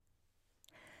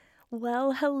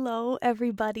Well, hello,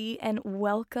 everybody, and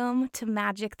welcome to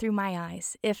Magic Through My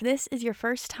Eyes. If this is your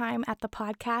first time at the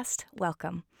podcast,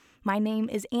 welcome. My name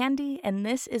is Andy, and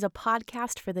this is a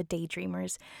podcast for the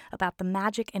daydreamers about the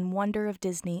magic and wonder of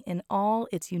Disney in all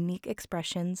its unique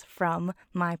expressions from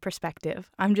my perspective.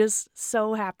 I'm just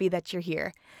so happy that you're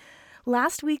here.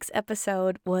 Last week's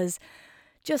episode was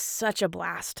just such a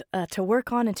blast to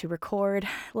work on and to record.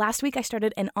 Last week, I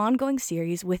started an ongoing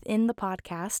series within the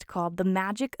podcast called The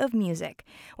Magic of Music,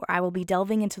 where I will be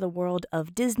delving into the world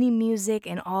of Disney music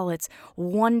and all its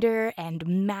wonder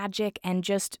and magic and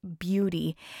just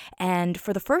beauty. And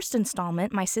for the first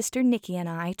installment, my sister Nikki and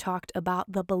I talked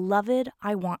about the beloved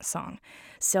I Want song.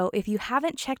 So if you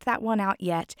haven't checked that one out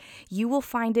yet, you will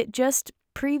find it just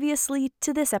previously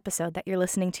to this episode that you're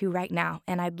listening to right now,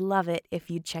 and I'd love it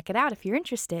if you'd check it out if you're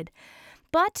interested.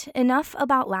 But enough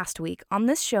about last week. On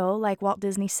this show, like Walt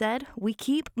Disney said, we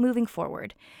keep moving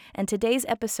forward, and today's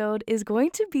episode is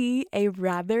going to be a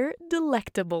rather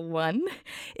delectable one.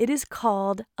 It is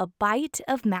called A Bite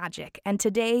of Magic, and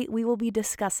today we will be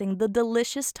discussing the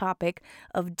delicious topic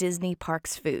of Disney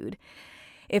Parks food.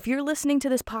 If you're listening to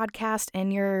this podcast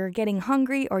and you're getting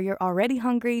hungry or you're already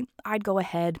hungry, I'd go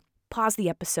ahead, pause the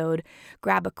episode,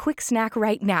 grab a quick snack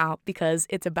right now because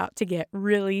it's about to get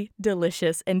really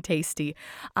delicious and tasty.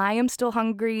 I am still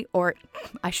hungry, or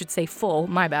I should say full,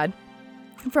 my bad,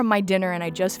 from my dinner, and I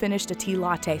just finished a tea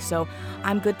latte, so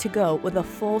I'm good to go with a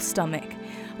full stomach.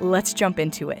 Let's jump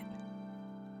into it.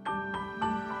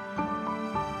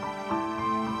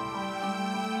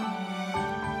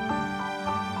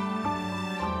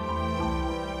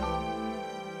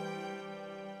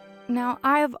 Now,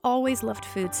 I've always loved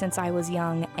food since I was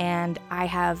young, and I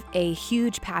have a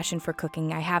huge passion for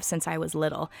cooking. I have since I was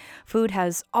little. Food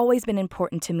has always been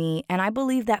important to me, and I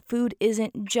believe that food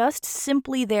isn't just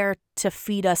simply there to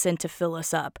feed us and to fill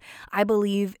us up. I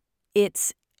believe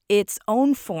it's its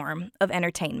own form of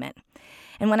entertainment.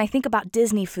 And when I think about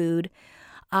Disney food,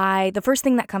 the first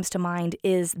thing that comes to mind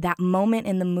is that moment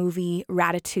in the movie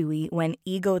Ratatouille when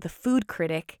Ego, the food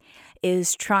critic,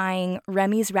 is trying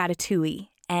Remy's ratatouille.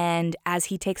 And as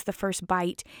he takes the first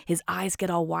bite, his eyes get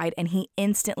all wide and he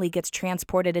instantly gets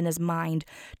transported in his mind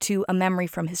to a memory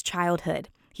from his childhood.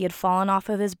 He had fallen off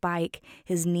of his bike,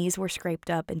 his knees were scraped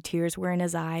up and tears were in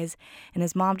his eyes, and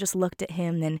his mom just looked at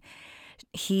him. Then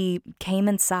he came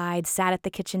inside, sat at the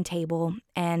kitchen table,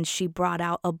 and she brought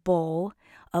out a bowl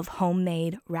of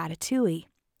homemade ratatouille.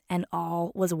 And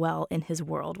all was well in his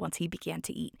world once he began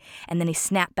to eat. And then he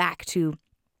snapped back to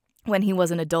when he was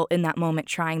an adult in that moment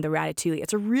trying the ratatouille.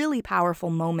 It's a really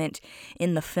powerful moment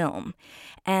in the film.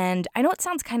 And I know it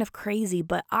sounds kind of crazy,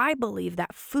 but I believe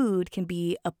that food can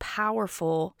be a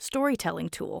powerful storytelling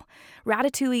tool.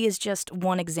 Ratatouille is just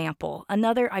one example.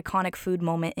 Another iconic food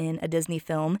moment in a Disney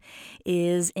film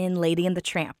is in Lady and the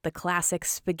Tramp, the classic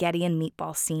spaghetti and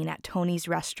meatball scene at Tony's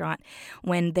restaurant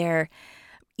when they're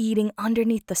eating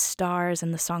underneath the stars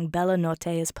and the song Bella Notte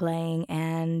is playing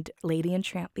and Lady and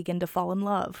Tramp begin to fall in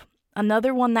love.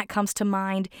 Another one that comes to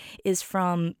mind is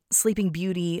from Sleeping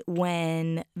Beauty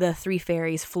when the three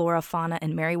fairies, Flora, Fauna,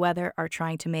 and Merryweather, are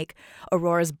trying to make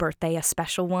Aurora's birthday a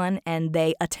special one, and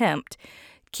they attempt,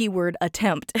 keyword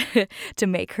attempt, to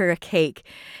make her a cake.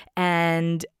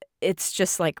 And it's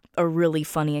just like a really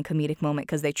funny and comedic moment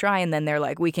because they try and then they're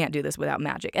like, we can't do this without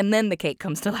magic. And then the cake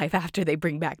comes to life after they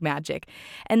bring back magic.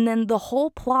 And then the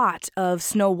whole plot of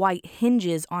Snow White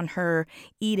hinges on her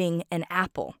eating an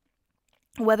apple.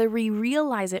 Whether we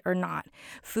realize it or not,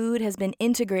 food has been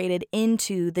integrated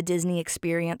into the Disney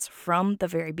experience from the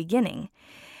very beginning.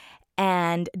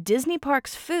 And Disney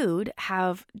Parks food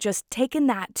have just taken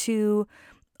that to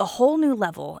a whole new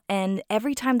level. And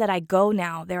every time that I go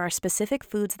now, there are specific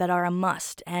foods that are a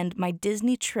must. And my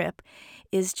Disney trip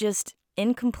is just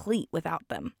incomplete without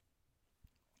them.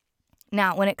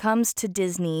 Now, when it comes to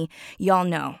Disney, y'all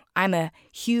know I'm a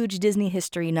huge Disney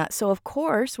history nut. So, of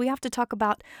course, we have to talk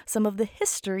about some of the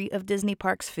history of Disney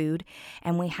Parks food.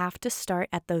 And we have to start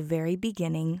at the very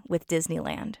beginning with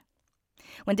Disneyland.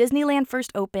 When Disneyland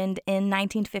first opened in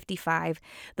 1955,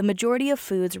 the majority of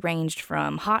foods ranged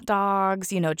from hot dogs,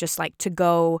 just like to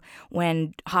go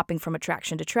when hopping from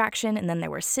attraction to attraction, and then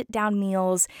there were sit-down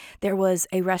meals. There was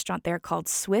a restaurant there called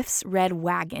Swift's Red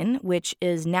Wagon, which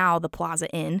is now the Plaza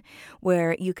Inn,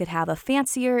 where you could have a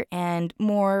fancier and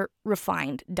more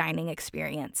refined dining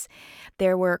experience.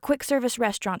 There were quick service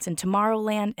restaurants in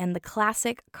Tomorrowland and the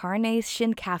classic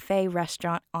Carnation Cafe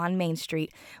restaurant on Main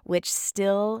Street, which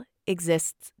still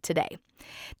exists today.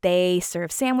 They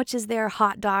serve sandwiches there,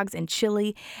 hot dogs, and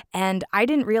chili. And I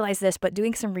didn't realize this, but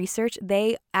doing some research,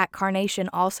 they at Carnation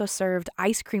also served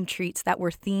ice cream treats that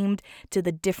were themed to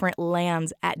the different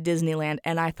lands at Disneyland.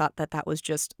 And I thought that was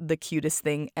just the cutest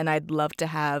thing. And I'd love to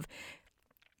have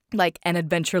like an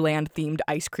Adventureland themed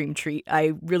ice cream treat.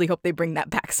 I really hope they bring that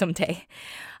back someday.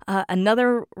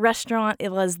 Another restaurant,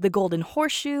 it was the Golden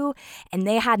Horseshoe, and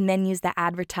they had menus that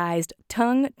advertised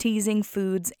tongue-teasing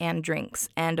foods and drinks.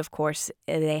 And of course,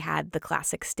 they had the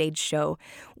classic stage show,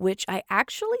 which I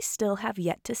actually still have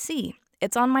yet to see.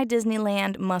 It's on my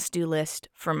Disneyland must-do list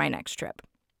for my next trip.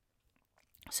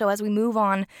 So as we move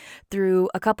on through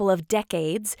a couple of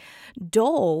decades,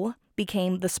 Dole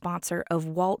became the sponsor of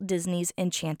Walt Disney's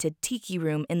Enchanted Tiki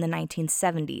Room in the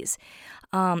 1970s.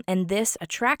 And this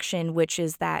attraction, which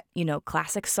is that,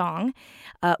 classic song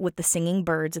with the singing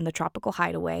birds in the tropical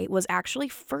hideaway, was actually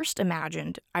first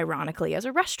imagined, ironically, as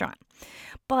a restaurant.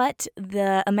 But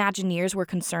the Imagineers were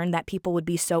concerned that people would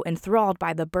be so enthralled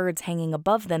by the birds hanging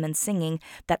above them and singing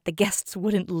that the guests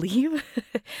wouldn't leave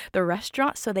the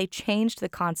restaurant, so they changed the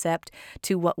concept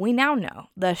to what we now know.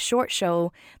 The short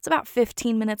show, it's about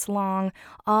 15 minutes long,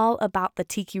 all about the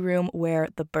tiki room where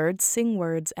the birds sing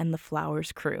words and the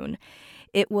flowers croon.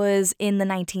 It was in the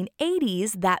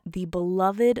 1980s that the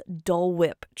beloved Dole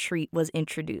Whip treat was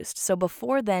introduced. So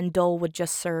before then, Dole would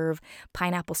just serve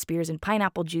pineapple spears and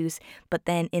pineapple juice, but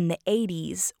then in the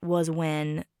 80s was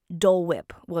when Dole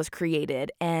Whip was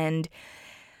created. And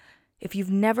if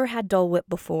you've never had Dole Whip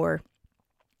before,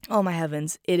 oh my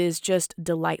heavens, it is just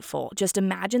delightful. Just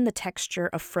imagine the texture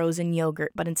of frozen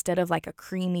yogurt, but instead of like a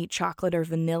creamy chocolate or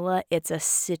vanilla, it's a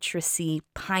citrusy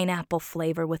pineapple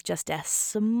flavor with just a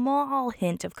small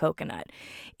hint of coconut.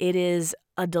 It is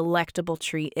a delectable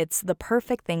treat. It's the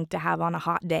perfect thing to have on a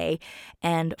hot day.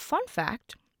 And fun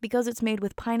fact, because it's made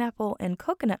with pineapple and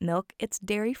coconut milk, it's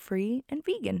dairy-free and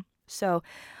vegan. So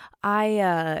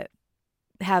I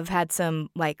have had some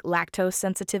like lactose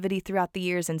sensitivity throughout the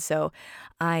years, and so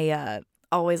I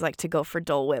always like to go for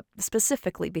Dole Whip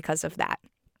specifically because of that.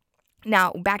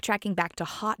 Now, backtracking back to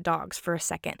hot dogs for a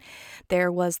second,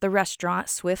 there was the restaurant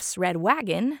Swift's Red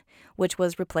Wagon, which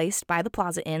was replaced by the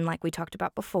Plaza Inn like we talked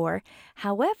about before.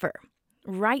 However,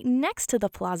 right next to the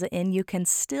Plaza Inn, you can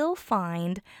still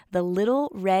find the Little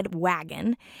Red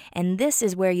Wagon, and this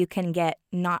is where you can get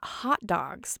not hot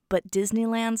dogs, but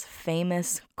Disneyland's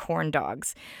famous corn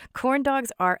dogs. Corn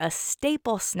dogs are a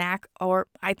staple snack, or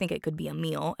I think it could be a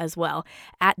meal as well,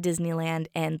 at Disneyland,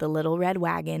 and the Little Red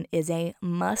Wagon is a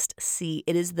must-see.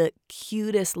 It is the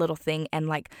cutest little thing, and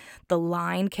like the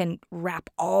line can wrap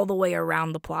all the way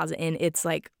around the Plaza Inn. It's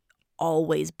like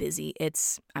always busy.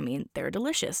 They're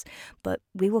delicious, but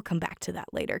we will come back to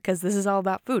that later because this is all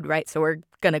about food, right? So we're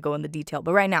going to go into detail,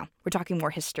 but right now we're talking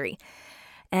more history.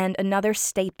 And another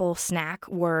staple snack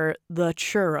were the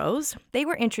churros. They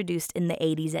were introduced in the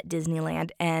 80s at Disneyland,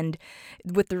 and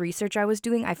with the research I was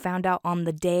doing, I found out on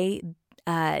the day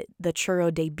the churro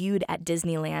debuted at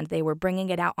Disneyland, they were bringing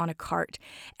it out on a cart,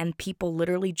 and people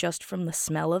literally just from the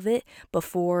smell of it,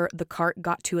 before the cart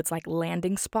got to its like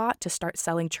landing spot to start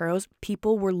selling churros,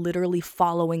 people were literally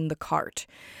following the cart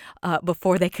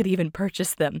before they could even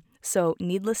purchase them. So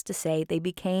needless to say, they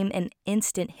became an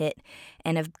instant hit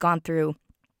and have gone through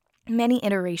many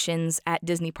iterations at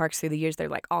Disney parks through the years. They're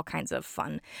like all kinds of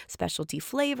fun specialty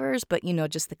flavors, but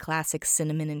just the classic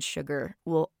cinnamon and sugar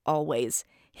will always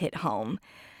hit home.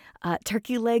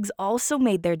 Turkey legs also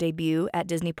made their debut at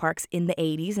Disney parks in the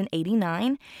 80s and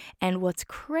 89. And what's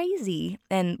crazy,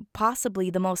 and possibly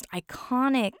the most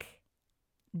iconic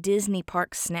Disney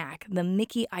park snack, the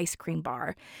Mickey ice cream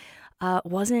bar,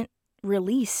 wasn't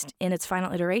released in its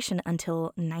final iteration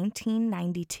until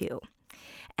 1992.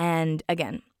 And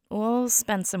again, we'll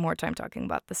spend some more time talking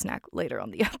about the snack later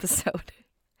on the episode.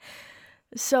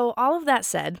 So all of that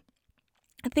said,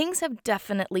 things have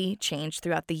definitely changed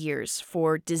throughout the years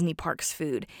for Disney Parks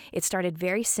food. It started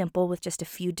very simple with just a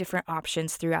few different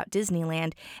options throughout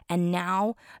Disneyland, and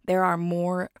now there are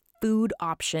more food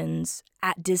options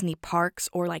at Disney parks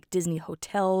or like Disney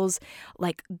hotels,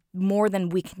 like more than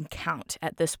we can count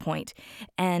at this point.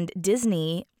 And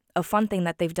Disney, a fun thing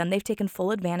that they've done, they've taken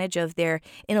full advantage of their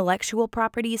intellectual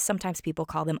properties, sometimes people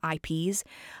call them IPs,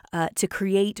 to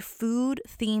create food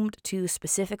themed to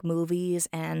specific movies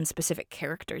and specific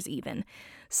characters even.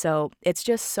 So it's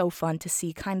just so fun to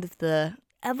see kind of the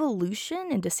evolution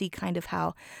and to see kind of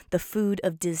how the food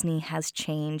of Disney has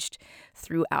changed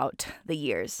throughout the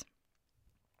years.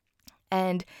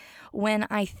 And when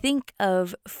I think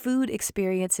of food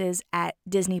experiences at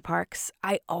Disney parks,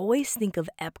 I always think of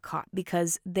Epcot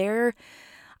because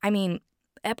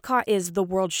Epcot is the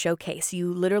World Showcase.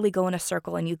 You literally go in a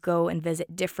circle and you go and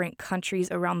visit different countries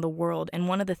around the world. And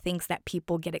one of the things that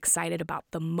people get excited about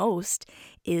the most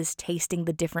is tasting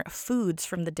the different foods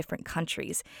from the different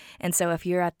countries. And so if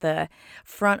you're at the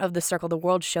front of the circle, the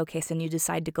World Showcase, and you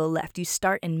decide to go left, you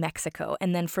start in Mexico.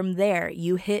 And then from there,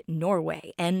 you hit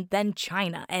Norway and then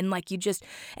China. And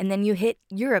and then you hit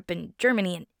Europe and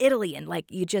Germany and Italy. And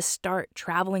you just start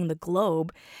traveling the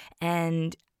globe.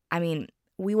 And I mean,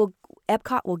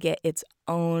 Epcot will get its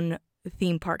own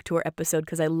theme park tour episode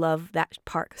because I love that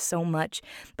park so much,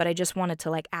 but I just wanted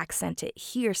to accent it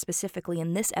here specifically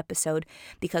in this episode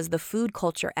because the food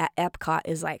culture at Epcot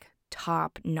is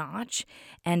top notch,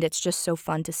 and it's just so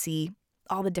fun to see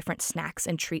all the different snacks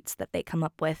and treats that they come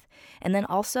up with, and then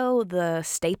also the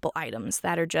staple items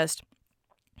that are just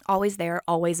always there,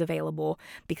 always available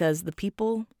because the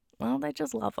people, well, they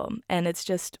just love them, and it's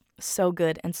just so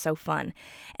good and so fun.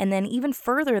 And then even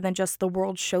further than just the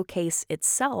World Showcase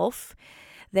itself,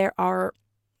 there are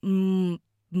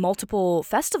multiple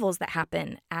festivals that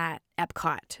happen at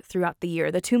Epcot throughout the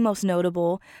year. The two most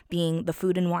notable being the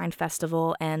Food and Wine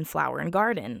Festival and Flower and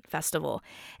Garden Festival.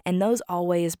 And those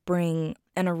always bring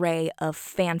an array of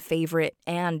fan favorite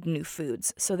and new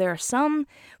foods. So there are some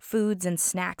foods and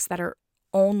snacks that are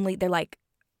they're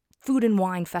Food and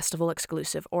Wine Festival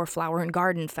exclusive or Flower and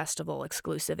Garden Festival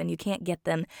exclusive, and you can't get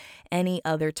them any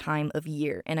other time of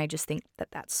year. And I just think that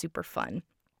that's super fun.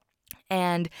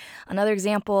 And another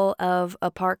example of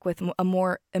a park with a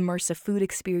more immersive food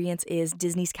experience is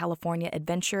Disney's California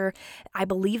Adventure. I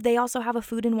believe they also have a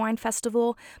food and wine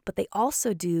festival, but they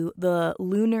also do the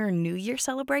Lunar New Year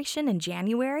celebration in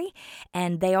January,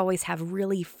 and they always have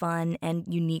really fun and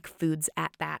unique foods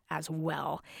at that as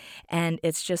well. And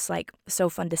it's just so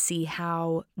fun to see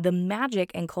how the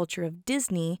magic and culture of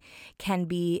Disney can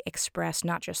be expressed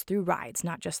not just through rides,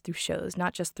 not just through shows,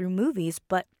 not just through movies,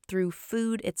 but through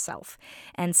food itself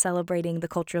and celebrating the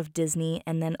culture of Disney,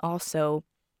 and then also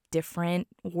different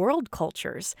world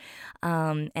cultures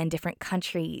and different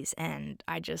countries. And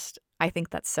I think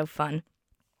that's so fun.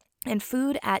 And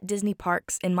food at Disney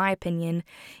parks, in my opinion,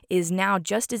 is now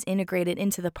just as integrated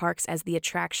into the parks as the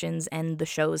attractions and the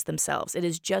shows themselves. It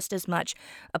is just as much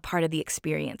a part of the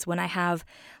experience. When I have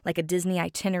a Disney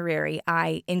itinerary,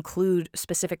 I include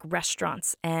specific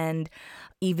restaurants and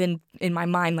even in my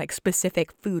mind,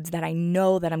 specific foods that I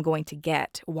know that I'm going to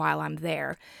get while I'm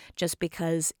there, just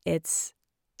because it's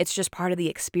just part of the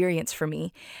experience for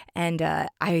me. And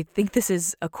I think this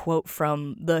is a quote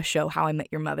from the show How I Met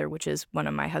Your Mother, which is one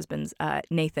of my husband's,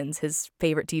 Nathan's, his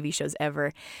favorite TV shows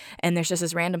ever. And there's just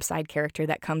this random side character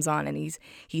that comes on, and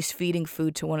he's feeding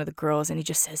food to one of the girls, and he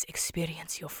just says,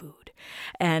 "Experience your food."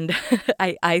 And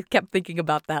I kept thinking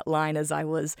about that line as I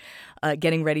was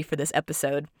getting ready for this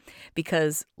episode,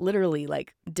 because literally,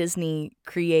 Disney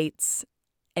creates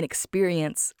an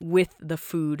experience with the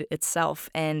food itself,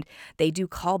 and they do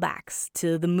callbacks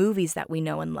to the movies that we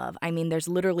know and love. I mean, there's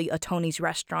literally a Tony's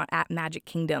restaurant at Magic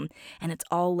Kingdom, and it's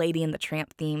all Lady and the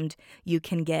Tramp themed. You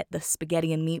can get the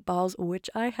spaghetti and meatballs, which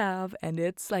I have, and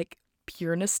it's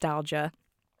pure nostalgia.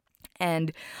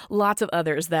 And lots of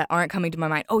others that aren't coming to my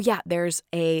mind. Oh yeah, there's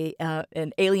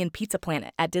an alien pizza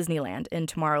planet at Disneyland in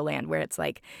Tomorrowland, where it's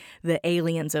the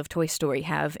aliens of Toy Story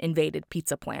have invaded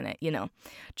Pizza Planet.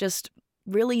 Just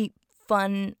really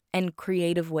fun and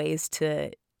creative ways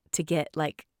to get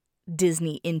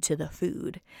Disney into the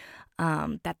food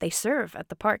that they serve at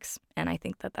the parks. And I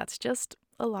think that that's just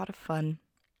a lot of fun.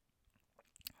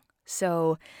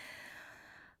 So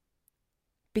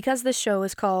because this show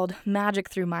is called Magic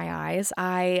Through My Eyes,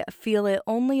 I feel it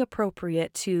only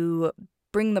appropriate to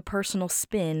bring the personal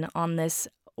spin on this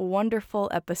wonderful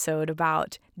episode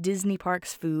about Disney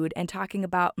Parks food and talking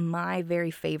about my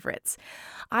very favorites.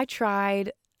 I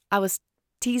was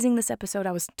teasing this episode.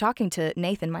 I was talking to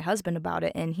Nathan, my husband, about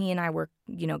it, and he and I were,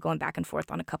 going back and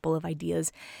forth on a couple of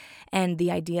ideas. And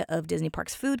the idea of Disney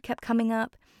Parks food kept coming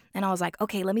up. And I was like,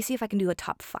 okay, let me see if I can do a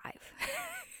top 5.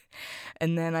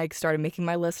 And then I started making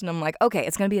my list, and I'm like, okay,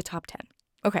 it's going to be a top 10.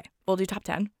 Okay, we'll do top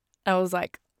 10. I was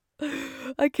like,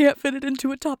 I can't fit it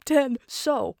into a top 10.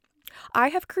 So I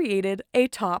have created a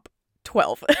top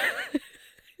 12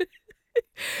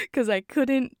 because I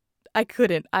couldn't. I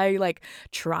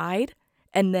tried,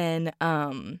 and then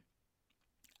I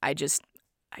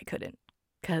couldn't,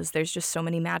 because there's just so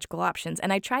many magical options.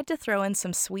 And I tried to throw in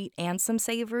some sweet and some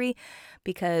savory,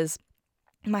 because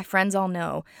my friends all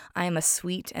know I am a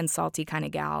sweet and salty kind of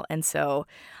gal, and so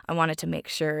I wanted to make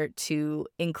sure to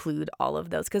include all of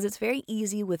those, because it's very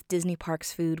easy with Disney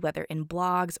Parks food, whether in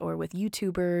blogs or with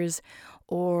YouTubers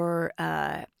or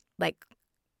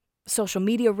social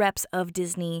media reps of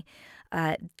Disney.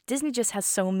 Uh, Disney just has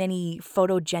so many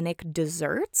photogenic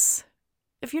desserts,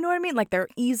 if you know what I mean. Like they're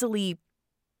easily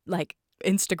like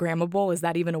Instagrammable. Is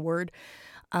that even a word?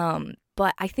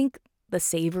 But I think the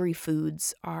savory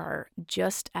foods are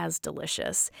just as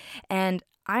delicious. And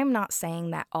I'm not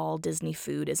saying that all Disney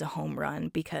food is a home run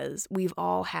because we've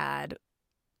all had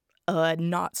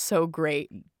not so great,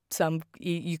 some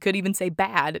you could even say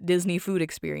bad Disney food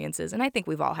experiences, and I think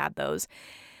we've all had those.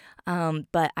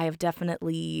 But I have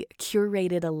definitely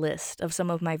curated a list of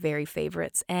some of my very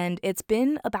favorites. And it's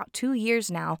been about 2 years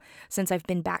now since I've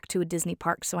been back to a Disney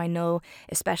park. So I know,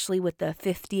 especially with the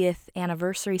 50th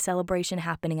anniversary celebration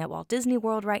happening at Walt Disney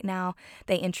World right now,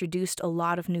 they introduced a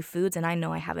lot of new foods, and I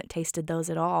know I haven't tasted those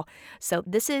at all. So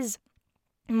this is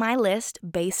my list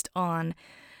based on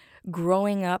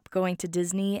growing up going to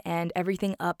Disney and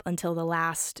everything up until the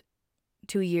last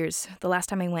 2 years. The last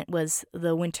time I went was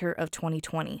the winter of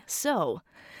 2020. So,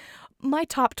 my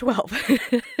top 12.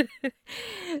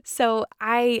 So,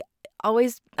 I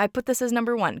put this as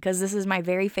number 1 because this is my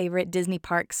very favorite Disney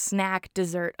park snack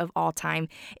dessert of all time.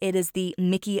 It is the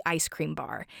Mickey ice cream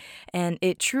bar. And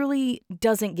it truly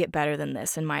doesn't get better than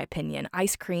this, in my opinion.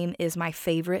 Ice cream is my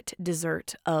favorite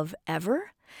dessert of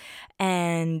ever.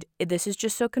 And this is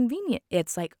just so convenient.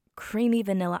 It's like creamy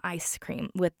vanilla ice cream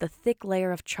with the thick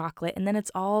layer of chocolate, and then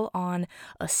it's all on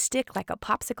a stick, like a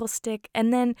popsicle stick.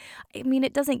 And then, I mean,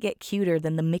 it doesn't get cuter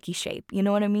than the Mickey shape, you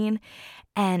know what I mean?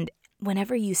 And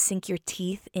whenever you sink your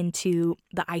teeth into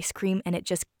the ice cream and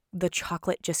the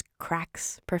chocolate just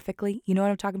cracks perfectly, you know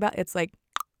what I'm talking about? It's like,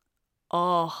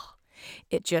 oh,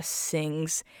 it just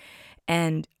sings,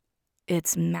 and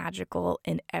it's magical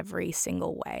in every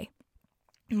single way.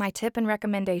 My tip and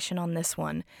recommendation on this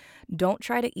one, don't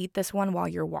try to eat this one while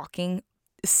you're walking.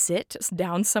 Sit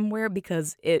down somewhere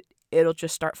because it'll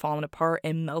just start falling apart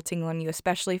and melting on you,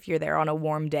 especially if you're there on a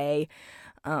warm day.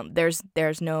 There's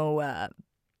no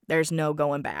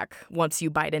going back once you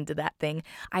bite into that thing.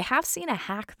 I have seen a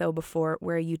hack though before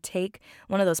where you take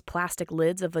one of those plastic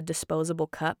lids of a disposable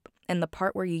cup, and the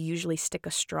part where you usually stick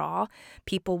a straw,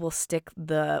 people will stick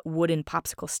the wooden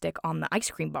popsicle stick on the ice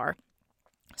cream bar.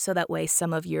 So that way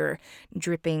some of your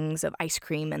drippings of ice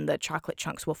cream and the chocolate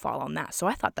chunks will fall on that. So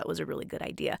I thought that was a really good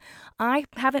idea. I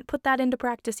haven't put that into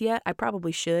practice yet. I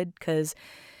probably should because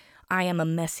I am a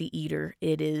messy eater.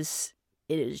 It is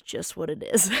just what it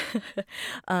is.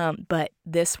 But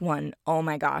this one, oh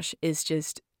my gosh, is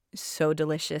just so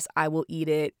delicious. I will eat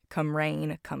it come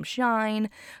rain, come shine,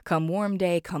 come warm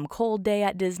day, come cold day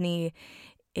at Disney.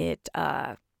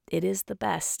 It is the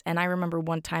best. And I remember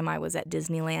one time I was at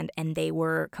Disneyland and they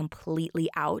were completely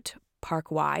out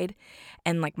park wide,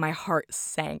 and like my heart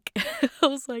sank. I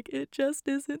was like, it just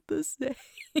isn't the same.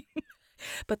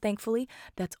 But thankfully,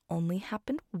 that's only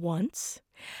happened once.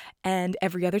 And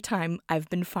every other time I've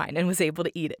been fine and was able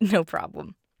to eat it, no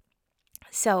problem.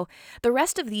 So the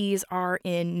rest of these are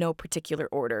in no particular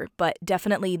order, but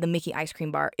definitely the Mickey ice cream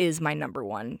bar is my number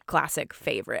 1 classic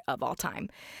favorite of all time.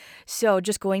 So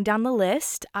just going down the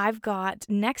list, I've got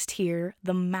next here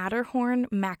the Matterhorn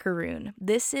macaroon.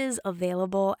 This is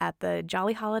available at the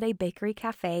Jolly Holiday Bakery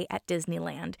Cafe at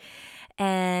Disneyland,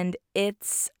 and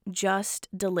it's just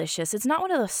delicious. It's not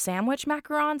one of those sandwich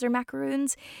macarons or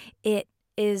macaroons. It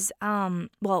is,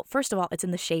 well, first of all, it's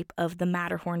in the shape of the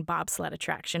Matterhorn bobsled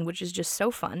attraction, which is just so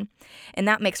fun. And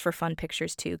that makes for fun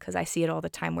pictures too, because I see it all the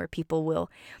time where people will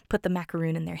put the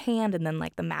macaroon in their hand and then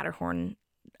like the Matterhorn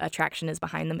attraction is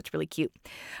behind them. It's really cute.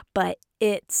 But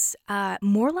it's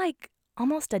more like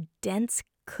almost a dense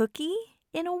cookie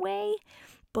in a way,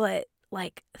 but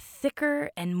like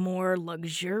thicker and more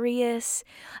luxurious.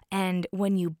 And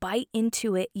when you bite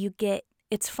into it,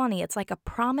 it's funny. It's like a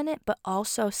prominent, but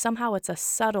also somehow it's a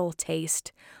subtle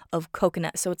taste of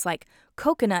coconut. So it's like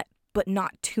coconut, but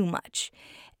not too much.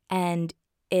 And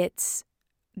it's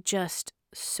just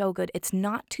so good. It's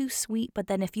not too sweet, but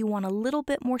then if you want a little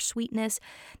bit more sweetness,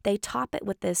 they top it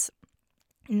with this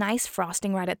nice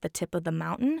frosting right at the tip of the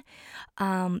mountain.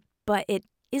 But it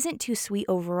isn't too sweet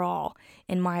overall,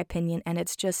 in my opinion. And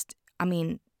it's just, I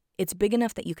mean, it's big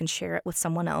enough that you can share it with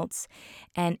someone else,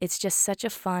 and it's just such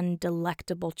a fun,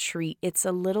 delectable treat. It's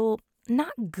a little,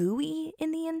 not gooey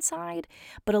in the inside,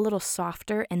 but a little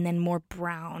softer and then more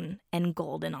brown and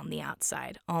golden on the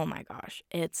outside. Oh my gosh,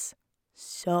 it's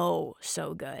so,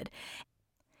 so good.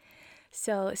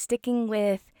 So sticking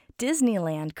with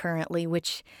Disneyland currently,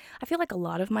 which I feel like a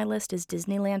lot of my list is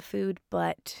Disneyland food,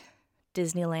 but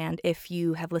Disneyland, if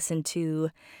you have listened to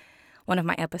one of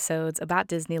my episodes about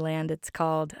Disneyland, it's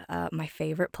called My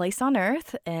Favorite Place on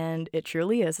Earth, and it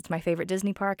truly is. It's my favorite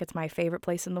Disney park. It's my favorite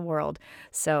place in the world.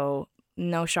 So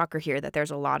no shocker here that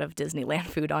there's a lot of Disneyland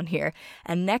food on here.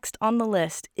 And next on the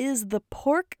list is the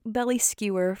pork belly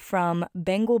skewer from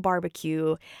Bengal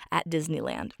Barbecue at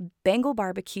Disneyland. Bengal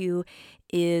Barbecue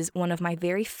is one of my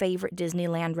very favorite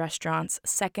Disneyland restaurants,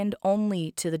 second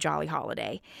only to the Jolly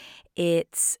Holiday.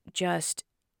 It's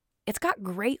got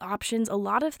great options. A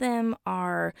lot of them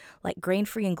are like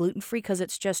grain-free and gluten-free because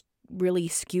it's just really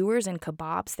skewers and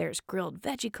kebabs. There's grilled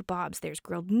veggie kebabs, there's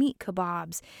grilled meat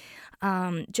kebabs,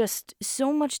 just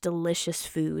so much delicious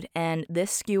food. And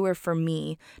this skewer for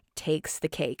me takes the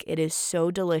cake. It is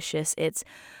so delicious. It's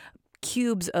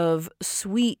cubes of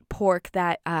sweet pork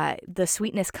that the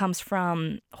sweetness comes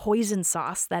from hoisin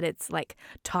sauce that it's like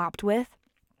topped with,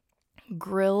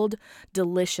 grilled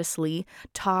deliciously,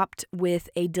 topped with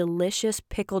a delicious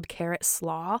pickled carrot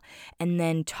slaw, and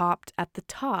then topped at the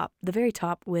very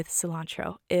top, with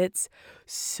cilantro. It's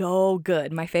so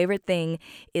good. My favorite thing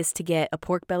is to get a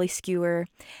pork belly skewer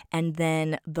and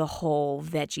then the whole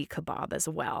veggie kebab as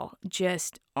well.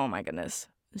 Just, oh my goodness.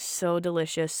 So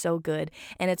delicious, so good.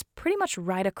 And it's pretty much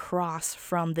right across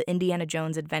from the Indiana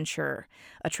Jones Adventure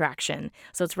attraction.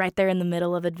 So it's right there in the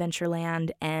middle of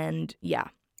Adventureland. And yeah,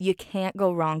 you can't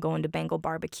go wrong going to Bengal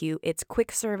Barbecue. It's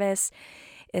quick service,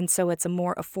 and so it's a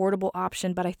more affordable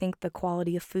option, but I think the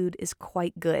quality of food is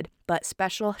quite good. But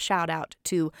special shout out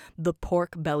to the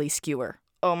pork belly skewer.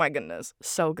 Oh my goodness,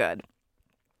 so good.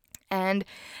 And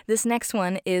this next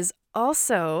one is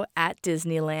also at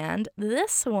Disneyland.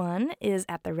 This one is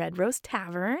at the Red Rose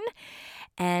Tavern,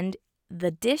 and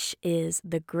the dish is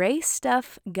the Grey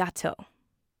Stuff Gâteau.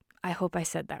 I hope I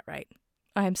said that right.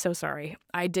 I'm so sorry.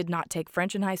 I did not take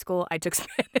French in high school. I took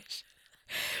Spanish.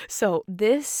 So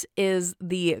this is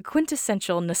the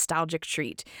quintessential nostalgic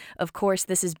treat. Of course,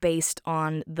 this is based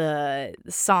on the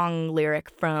song lyric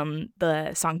from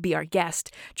the song Be Our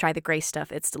Guest, Try the Grey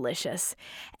Stuff, It's Delicious.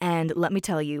 And let me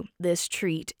tell you, this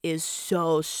treat is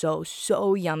so, so,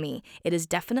 so yummy. It is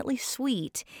definitely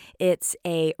sweet. It's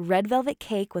a red velvet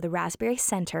cake with a raspberry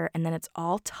center, and then it's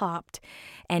all topped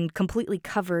and completely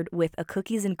covered with a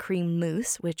cookies and cream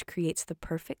mousse, which creates the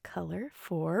perfect color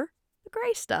for the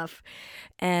gray stuff.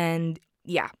 And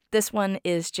yeah, this one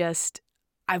is just,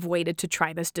 I've waited to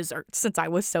try this dessert since I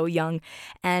was so young,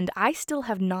 and I still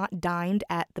have not dined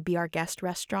at the Be Our Guest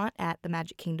restaurant at the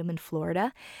Magic Kingdom in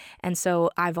Florida. And so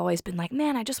I've always been like,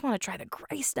 man, I just want to try the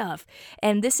gray stuff.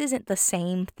 And this isn't the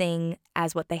same thing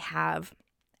as what they have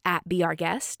at Be Our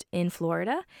Guest in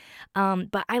Florida,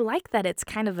 but I like that it's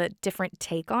kind of a different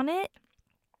take on it.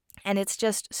 And it's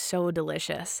just so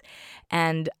delicious.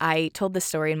 And I told this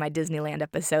story in my Disneyland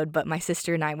episode, but my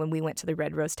sister and I, when we went to the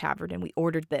Red Rose Tavern and we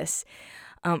ordered this,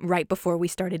 right before we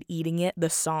started eating it, the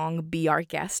song Be Our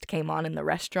Guest came on in the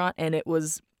restaurant, and it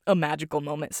was a magical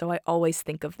moment. So I always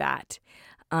think of that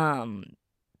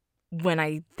when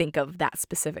I think of that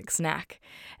specific snack.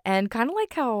 And kind of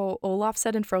like how Olaf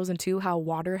said in Frozen 2, how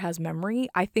water has memory,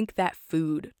 I think that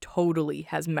food totally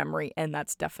has memory, and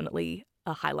that's definitely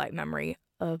a highlight memory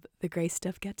of the Grey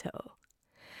Stuff Gâteau.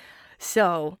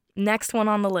 So, next one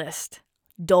on the list,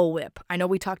 Dole Whip. I know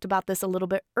we talked about this a little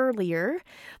bit earlier,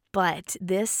 but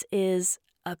this is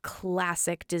a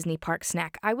classic Disney park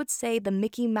snack. I would say the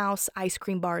Mickey Mouse ice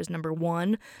cream bar is number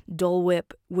 1. Dole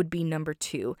Whip would be number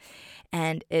 2.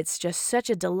 And it's just such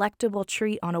a delectable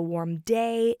treat on a warm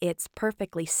day. It's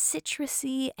perfectly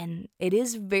citrusy, and it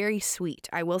is very sweet.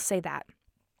 I will say that.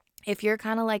 If you're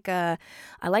kind of like I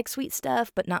like sweet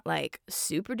stuff, but not like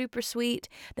super duper sweet,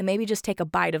 then maybe just take a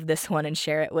bite of this one and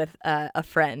share it with a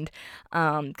friend,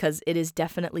 because it is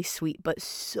definitely sweet, but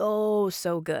so,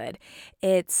 so good.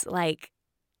 It's like,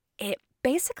 it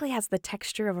basically has the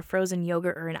texture of a frozen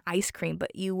yogurt or an ice cream,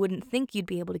 but you wouldn't think you'd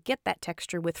be able to get that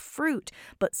texture with fruit,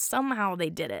 but somehow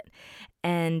they did it.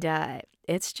 And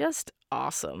it's just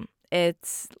awesome.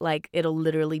 It's like, it'll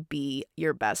literally be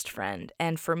your best friend.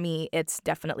 And for me, it's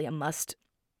definitely a must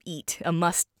eat, a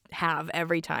must have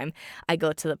every time I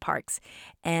go to the parks.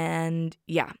 And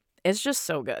yeah, it's just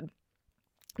so good.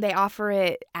 They offer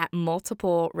it at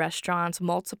multiple restaurants,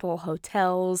 multiple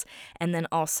hotels, and then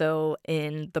also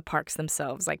in the parks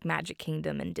themselves, like Magic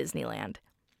Kingdom and Disneyland.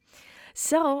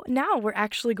 So now we're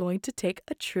actually going to take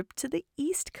a trip to the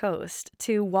East Coast,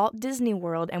 to Walt Disney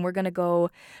World, and we're going to go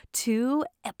to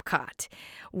Epcot,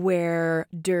 where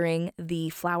during the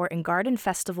Flower and Garden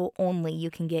Festival only, you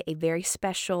can get a very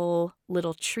special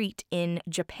little treat in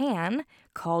Japan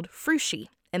called Frushi.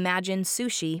 Imagine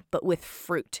sushi, but with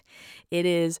fruit. It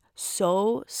is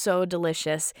so, so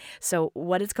delicious. So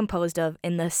what it's composed of,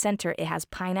 in the center, it has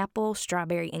pineapple,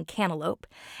 strawberry, and cantaloupe.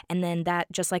 And then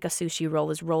that, just like a sushi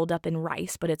roll, is rolled up in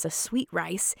rice, but it's a sweet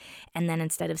rice. And then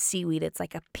instead of seaweed, it's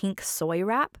like a pink soy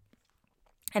wrap.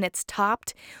 and it's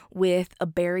topped with a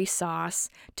berry sauce,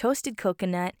 toasted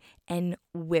coconut, and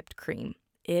whipped cream.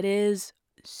 It is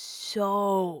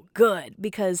so good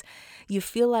because you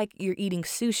feel like you're eating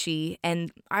sushi,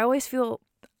 and I always feel,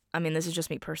 I mean, this is just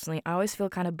me personally, I always feel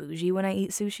kind of bougie when I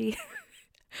eat sushi.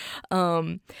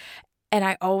 um, and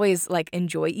I always like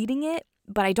enjoy eating it,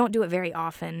 but I don't do it very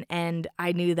often. And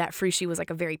I knew that frushi was like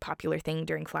a very popular thing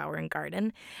during Flower and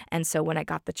Garden. And so when I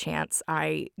got the chance,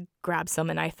 I grabbed some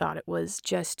and I thought it was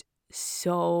just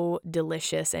so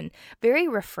delicious and very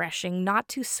refreshing, not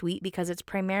too sweet because it's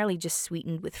primarily just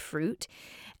sweetened with fruit.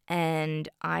 And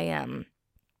I am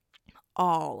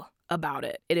all about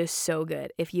it. It is so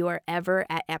good. If you are ever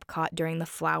at Epcot during the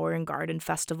Flower and Garden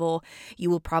Festival, you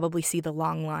will probably see the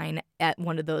long line at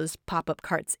one of those pop-up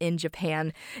carts in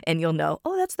Japan, and you'll know,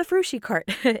 oh, that's the Frushi cart,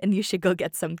 and you should go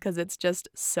get some because it's just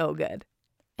so good.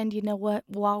 And you know what?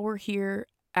 While we're here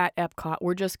at Epcot,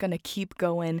 we're just going to keep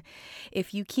going.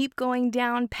 If you keep going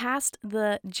down past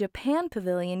the Japan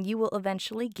Pavilion, you will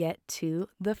eventually get to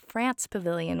the France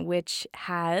Pavilion, which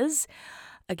has,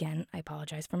 again, I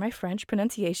apologize for my French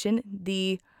pronunciation,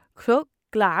 the croque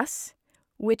glace,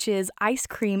 which is ice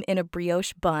cream in a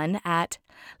brioche bun at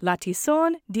La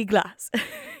Tisson de Glace.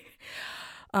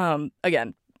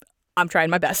 Again, I'm trying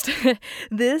my best.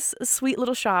 This sweet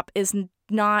little shop is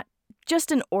not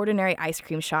just an ordinary ice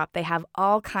cream shop. They have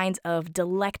all kinds of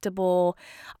delectable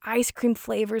ice cream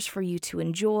flavors for you to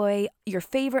enjoy, your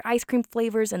favorite ice cream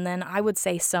flavors, and then I would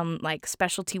say some like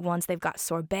specialty ones. They've got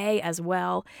sorbet as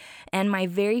well. And my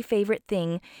very favorite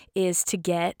thing is to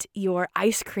get your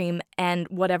ice cream and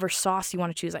whatever sauce you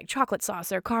want to choose, like chocolate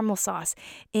sauce or caramel sauce,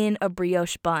 in a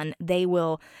brioche bun. They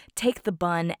will take the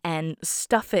bun and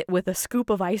stuff it with a scoop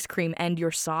of ice cream and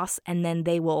your sauce, and then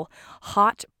they will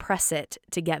hot press it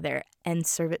together and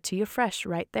serve it to you fresh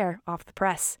right there off the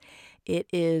press. It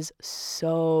is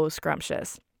so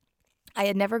scrumptious. I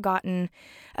had never gotten,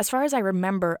 as far as I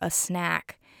remember, a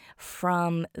snack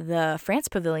from the France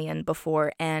Pavilion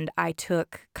before, and I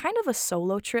took kind of a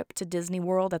solo trip to Disney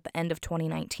World at the end of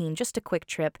 2019, just a quick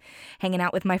trip, hanging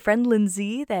out with my friend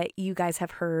Lindsay that you guys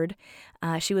have heard.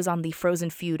 She was on the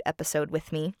Frozen Feud episode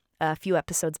with me a few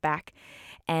episodes back,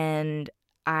 and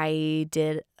I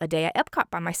did a day at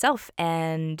Epcot by myself,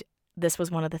 and this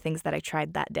was one of the things that I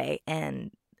tried that day,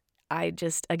 and I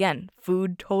just, again,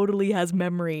 food totally has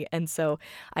memory, and so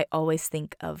I always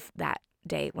think of that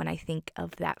day when I think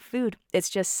of that food. It's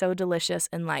just so delicious,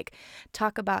 and like,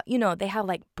 talk about, they have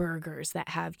like burgers that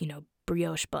have,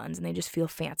 brioche buns, and they just feel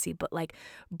fancy, but like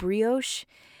brioche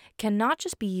can not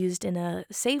just be used in a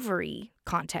savory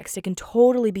context. It can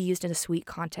totally be used in a sweet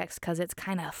context because it's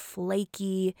kind of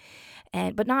flaky,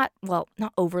 but not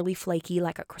overly flaky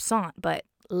like a croissant, but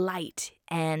light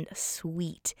and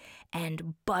sweet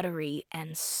and buttery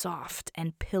and soft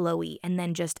and pillowy. And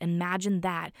then just imagine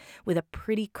that with a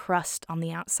pretty crust on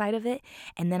the outside of it.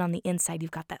 And then on the inside,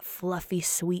 you've got that fluffy,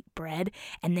 sweet bread.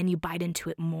 And then you bite into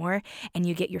it more and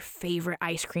you get your favorite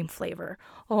ice cream flavor.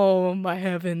 Oh, my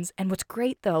heavens. And what's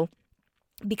great, though,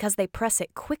 because they press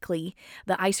it quickly,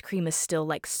 the ice cream is still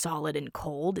like solid and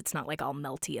cold. It's not like all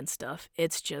melty and stuff.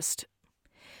 It's just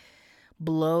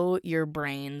blow your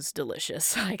brains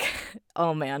delicious. Like,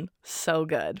 oh man, so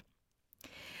good.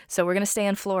 So we're going to stay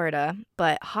in Florida,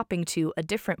 but hopping to a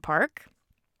different park.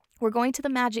 We're going to the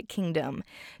Magic Kingdom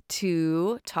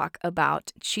to talk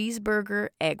about cheeseburger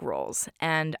egg rolls.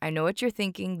 And I know what you're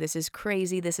thinking. This is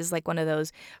crazy. This is like one of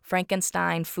those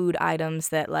Frankenstein food items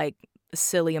that like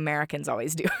silly Americans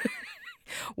always do,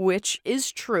 which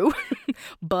is true,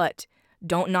 but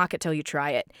don't knock it till you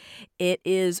try it. It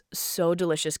is so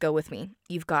delicious. Go with me.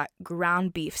 You've got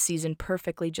ground beef seasoned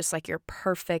perfectly, just like your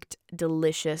perfect,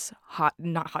 delicious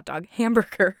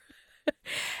hamburger.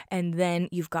 And then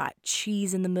you've got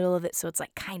cheese in the middle of it, so it's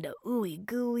like kind of ooey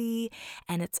gooey,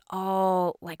 and it's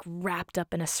all like wrapped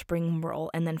up in a spring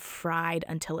roll and then fried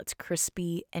until it's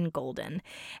crispy and golden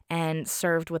and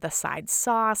served with a side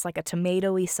sauce, like a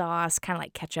tomatoey sauce, kind of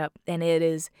like ketchup, and it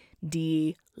is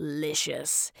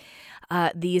delicious.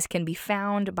 These can be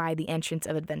found by the entrance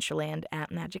of Adventureland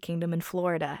at Magic Kingdom in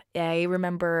Florida. I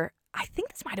remember, I think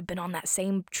this might have been on that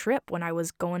same trip when I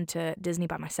was going to Disney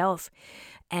by myself.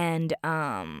 And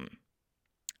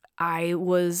I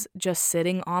was just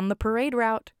sitting on the parade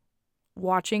route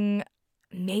watching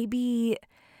maybe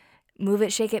Move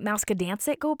It, Shake It, Mouska Dance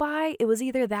It go by. It was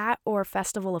either that or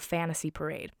Festival of Fantasy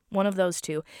Parade. One of those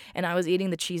two. And I was eating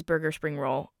the cheeseburger spring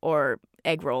roll or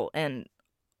egg roll, and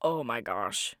oh my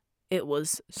gosh, it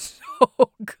was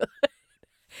so good.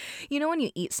 You know when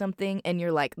you eat something and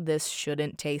you're like, this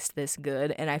shouldn't taste this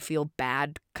good, and I feel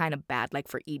bad, kind of bad, like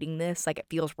for eating this, like it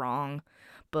feels wrong,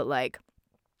 but like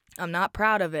I'm not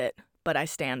proud of it, but I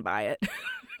stand by it.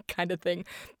 Kind of thing.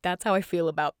 That's how I feel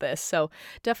about this. So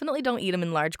definitely don't eat them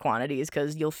in large quantities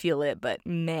because you'll feel it. But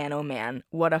man, oh man,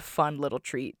 what a fun little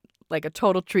treat. Like a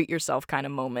total treat yourself kind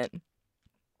of moment.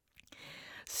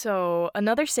 So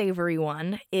another savory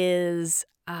one is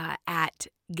at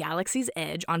Galaxy's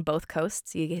Edge on both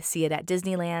coasts. You can see it at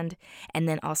Disneyland and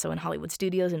then also in Hollywood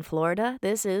Studios in Florida.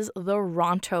 This is the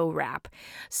Ronto Wrap.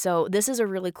 So this is a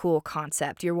really cool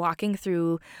concept. You're walking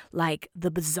through like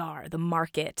the bazaar, the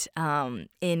market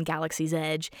in Galaxy's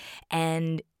Edge,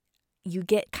 and you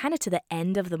get kind of to the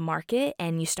end of the market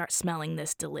and you start smelling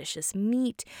this delicious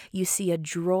meat. You see a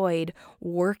droid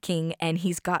working and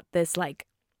he's got this like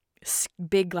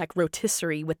big like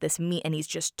rotisserie with this meat and he's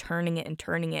just turning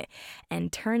it,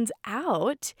 and turns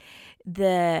out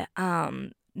the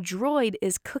droid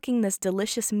is cooking this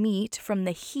delicious meat from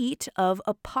the heat of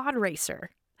a pod racer.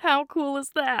 How cool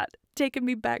is that? Taking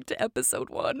me back to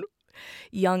episode 1.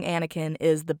 Young Anakin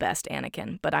is the best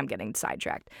Anakin, but I'm getting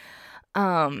sidetracked.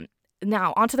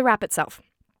 Now onto the wrap itself.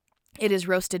 It is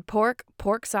roasted pork,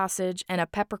 pork sausage, and a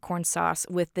peppercorn sauce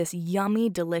with this yummy,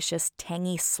 delicious,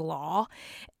 tangy slaw,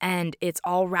 and it's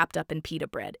all wrapped up in pita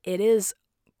bread. It is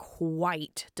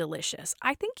quite delicious.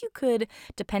 I think you could,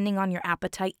 depending on your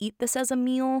appetite, eat this as a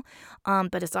meal,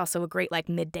 but it's also a great like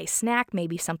midday snack,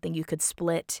 maybe something you could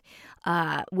split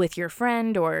with your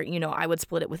friend, or, you know, I would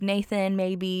split it with Nathan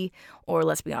maybe, or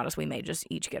let's be honest, we may just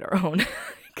each get our own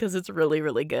because it's really,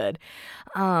 really good.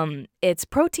 It's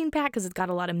protein packed because it's got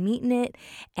a lot of meat in it,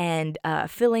 and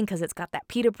filling because it's got that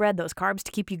pita bread, those carbs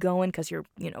to keep you going because you're,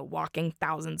 you know, walking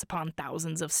thousands upon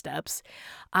thousands of steps.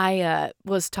 I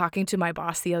was talking to my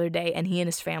boss the other day, and he and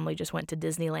his family just went to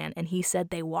Disneyland, and he said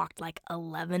they walked like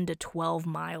 11 to 12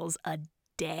 miles a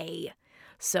day.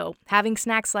 So having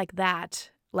snacks like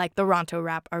that, like the Ronto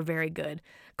Wrap, are very good.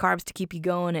 Carbs to keep you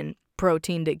going and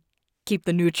protein to keep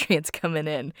the nutrients coming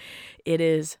in. It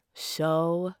is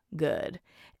so good.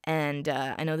 And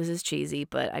I know this is cheesy,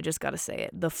 but I just gotta say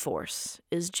it. The Force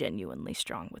is genuinely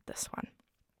strong with this one.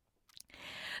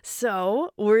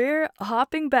 So we're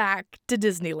hopping back to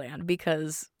Disneyland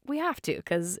because we have to,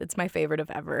 because it's my favorite of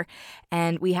ever.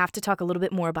 And we have to talk a little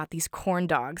bit more about these corn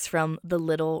dogs from the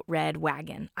Little Red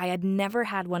Wagon. I had never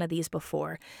had one of these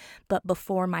before, but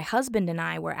before my husband and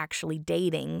I were actually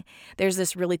dating, there's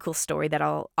this really cool story that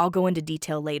I'll go into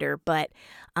detail later, but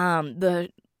the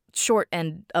short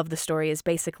end of the story is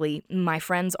basically my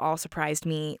friends all surprised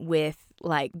me with,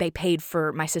 like, they paid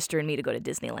for my sister and me to go to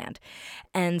Disneyland.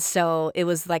 And so it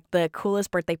was like the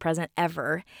coolest birthday present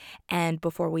ever. And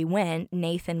before we went,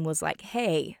 Nathan was like,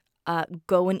 hey,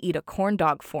 go and eat a corn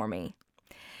dog for me.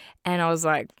 And I was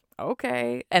like,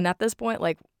 okay. And at this point,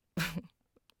 like,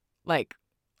 like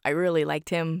I really liked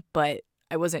him, but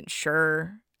I wasn't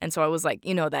sure. And so I was like,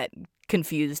 you know, that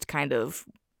confused kind of,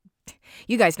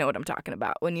 you guys know what I'm talking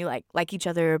about when you like each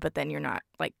other, but then you're not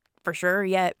like for sure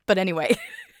yet. But anyway,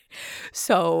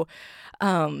 so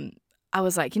I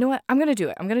was like, you know what? I'm going to do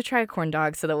it. I'm going to try a corn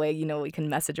dog so that way, you know, we can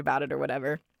message about it or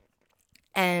whatever.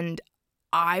 And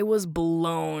I was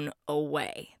blown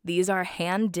away. These are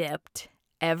hand dipped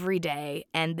every day,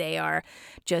 and they are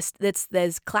just, it's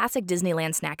as classic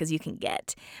Disneyland snack as you can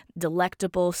get.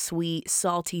 Delectable, sweet,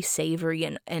 salty, savory,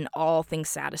 and all things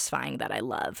satisfying that I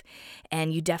love.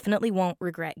 And you definitely won't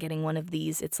regret getting one of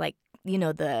these. It's like, you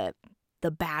know, the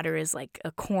batter is like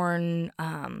a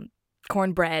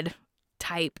cornbread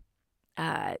type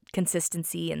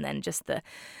consistency, and then just the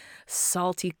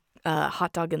salty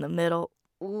hot dog in the middle.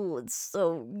 Ooh, it's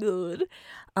so good.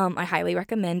 I highly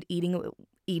recommend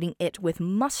eating it with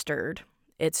mustard.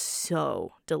 It's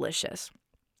so delicious.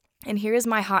 And here is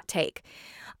my hot take.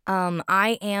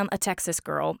 I am a Texas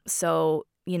girl, so,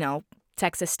 you know,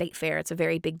 Texas State Fair, it's a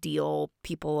very big deal.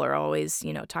 People are always,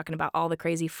 you know, talking about all the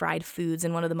crazy fried foods,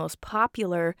 and one of the most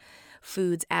popular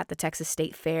foods at the Texas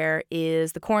State Fair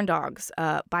is the corn dogs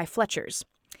by Fletcher's.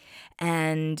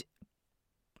 And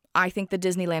I think the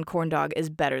Disneyland corn dog is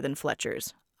better than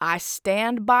Fletcher's. I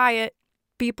stand by it.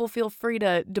 People feel free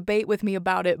to debate with me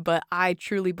about it, but I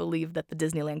truly believe that the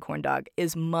Disneyland corn dog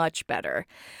is much better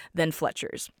than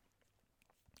Fletcher's.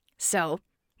 So,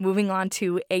 moving on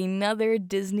to another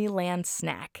Disneyland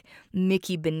snack,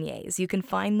 Mickey beignets. You can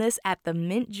find this at the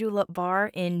Mint Julep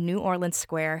Bar in New Orleans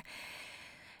Square.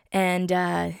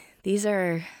 And these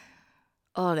are,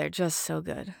 oh, they're just so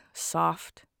good.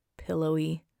 Soft,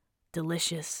 pillowy,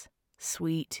 delicious,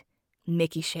 sweet,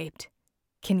 Mickey-shaped.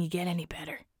 Can you get any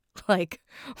better? Like,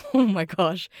 oh my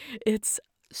gosh, it's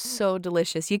so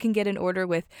delicious. You can get an order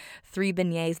with 3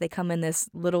 beignets. They come in this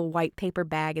little white paper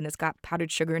bag, and it's got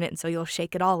powdered sugar in it, and so you'll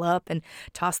shake it all up and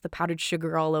toss the powdered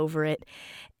sugar all over it.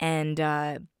 And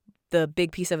the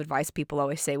big piece of advice people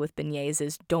always say with beignets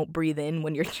is don't breathe in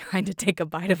when you're trying to take a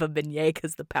bite of a beignet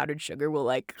because the powdered sugar will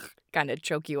like kind of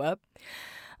choke you up.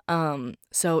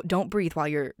 So don't breathe while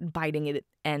you're biting it.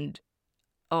 And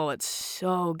oh, it's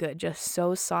so good. Just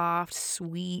so soft,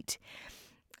 sweet.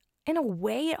 In a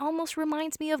way, it almost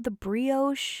reminds me of the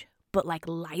brioche, but like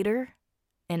lighter.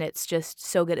 And it's just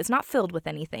so good. It's not filled with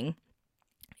anything.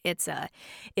 It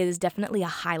is definitely a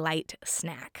highlight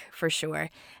snack for sure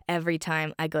every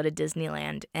time I go to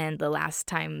Disneyland, and the last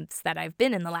times that I've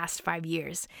been in the last 5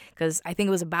 years, because I think it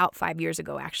was about 5 years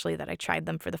ago actually that I tried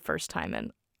them for the first time,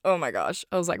 and oh my gosh,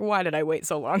 I was like, why did I wait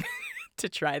so long to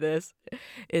try this?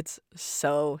 It's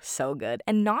so, so good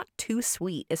and not too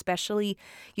sweet, especially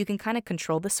you can kind of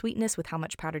control the sweetness with how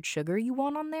much powdered sugar you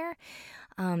want on there,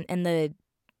 and the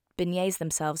beignets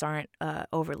themselves aren't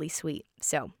overly sweet,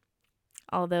 so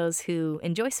all those who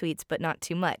enjoy sweets but not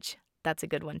too much, that's a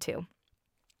good one too.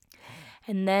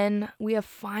 And then we have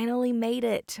finally made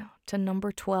it to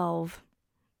number 12.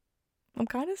 I'm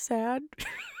kind of sad.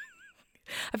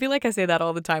 I feel like I say that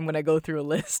all the time when I go through a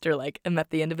list or like I'm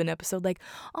at the end of an episode like,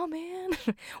 oh man,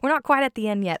 we're not quite at the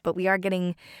end yet, but we are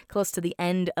getting close to the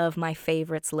end of my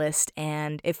favorites list,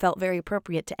 and it felt very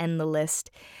appropriate to end the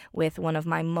list with one of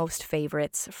my most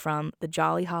favorites from the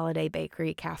Jolly Holiday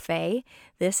Bakery Cafe.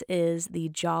 This is the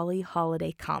Jolly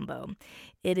Holiday Combo.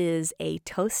 It is a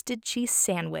toasted cheese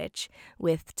sandwich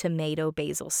with tomato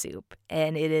basil soup,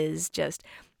 and it is just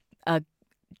a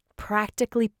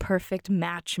practically perfect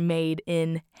match made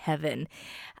in heaven.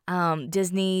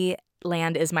 Disneyland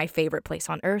is my favorite place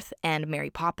on earth, and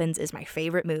Mary Poppins is my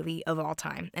favorite movie of all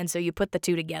time. And so you put the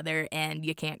two together and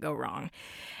you can't go wrong.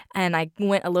 And I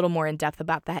went a little more in depth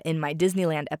about that in my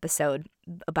Disneyland episode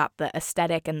about the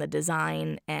aesthetic and the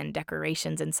design and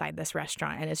decorations inside this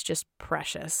restaurant, and it's just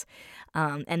precious.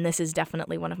 And this is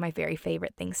definitely one of my very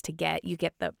favorite things to get. You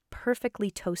get the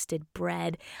perfectly toasted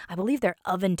bread. I believe they're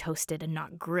oven toasted and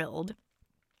not grilled.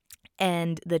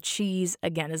 And the cheese,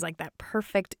 again, is like that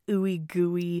perfect ooey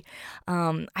gooey.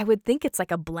 I would think it's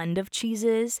like a blend of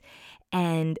cheeses.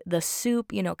 And the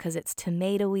soup, you know, because it's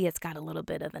tomatoey, it's got a little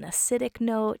bit of an acidic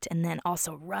note, and then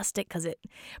also rustic because it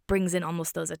brings in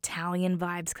almost those Italian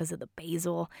vibes because of the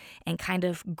basil and kind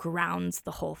of grounds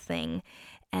the whole thing.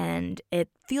 And it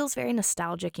feels very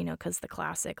nostalgic, you know, because the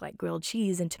classic like grilled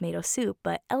cheese and tomato soup,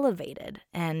 but elevated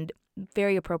and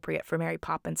very appropriate for Mary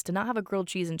Poppins to not have a grilled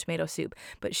cheese and tomato soup,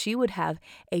 but she would have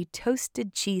a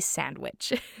toasted cheese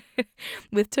sandwich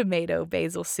with tomato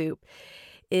basil soup.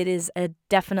 It is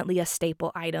definitely a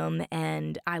staple item,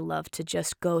 and I love to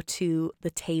just go to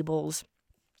the tables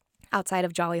outside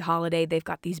of Jolly Holiday. They've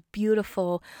got these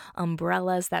beautiful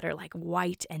umbrellas that are like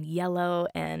white and yellow,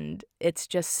 and it's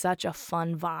just such a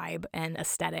fun vibe and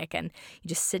aesthetic. And you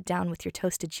just sit down with your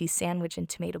toasted cheese sandwich and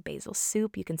tomato basil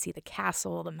soup. You can see the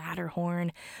castle, the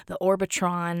Matterhorn, the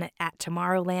Orbitron at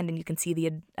Tomorrowland, and you can see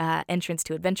the entrance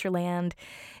to Adventureland.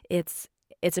 It's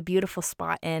a beautiful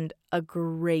spot and a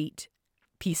great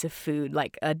piece of food,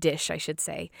 like a dish, I should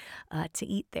say, to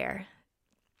eat there.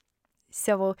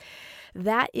 So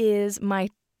that is my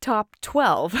top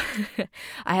 12.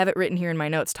 I have it written here in my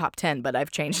notes, top 10, but I've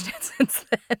changed it since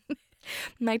then.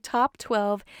 My top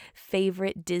 12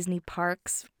 favorite Disney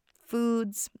parks,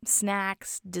 foods,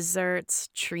 snacks, desserts,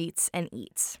 treats, and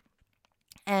eats.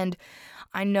 And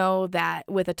I know that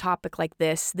with a topic like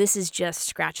this is just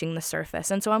scratching the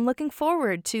surface. And so I'm looking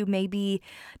forward to maybe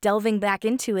delving back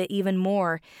into it even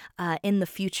more in the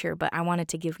future. But I wanted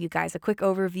to give you guys a quick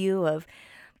overview of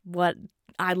what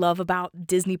I love about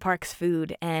Disney Parks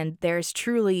food. And there's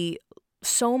truly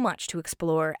so much to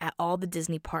explore at all the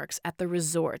Disney parks, at the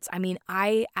resorts. I mean,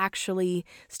 I actually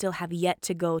still have yet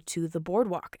to go to the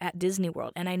boardwalk at Disney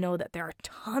World, and I know that there are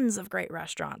tons of great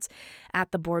restaurants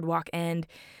at the boardwalk, and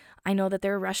I know that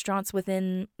there are restaurants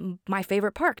within my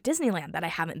favorite park, Disneyland, that I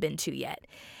haven't been to yet.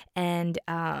 And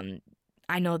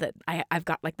I know that I've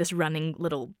got like this running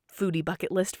little foodie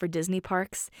bucket list for Disney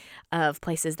parks of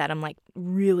places that I'm like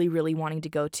really, really wanting to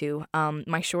go to.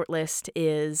 My short list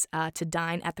is to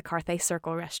dine at the Carthay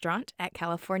Circle restaurant at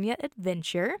California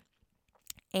Adventure,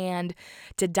 and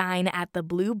to dine at the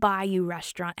Blue Bayou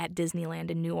restaurant at Disneyland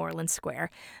in New Orleans Square.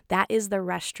 That is the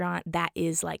restaurant that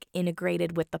is like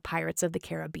integrated with the Pirates of the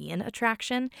Caribbean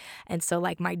attraction. And so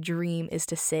like my dream is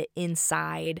to sit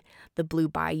inside the Blue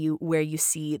Bayou where you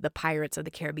see the Pirates of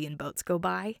the Caribbean boats go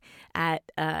by at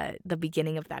the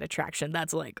beginning of that attraction.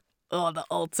 That's like, oh, the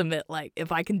ultimate, like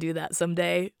if I can do that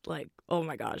someday, like, oh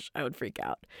my gosh, I would freak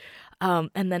out.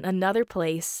 And then another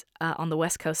place on the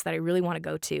West Coast that I really want to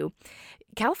go to,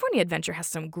 California Adventure has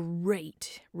some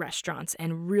great restaurants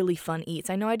and really fun eats.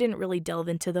 I know I didn't really delve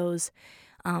into those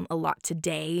a lot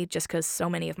today just because so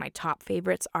many of my top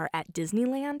favorites are at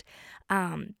Disneyland.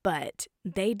 But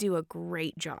they do a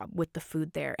great job with the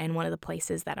food there. And one of the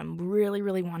places that I'm really,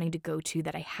 really wanting to go to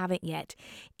that I haven't yet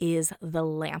is the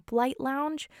Lamplight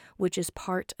Lounge, which is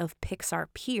part of Pixar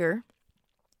Pier.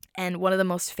 And one of the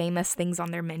most famous things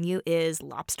on their menu is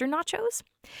lobster nachos.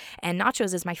 And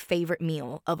nachos is my favorite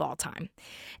meal of all time.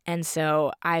 And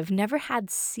so I've never had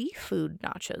seafood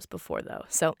nachos before though.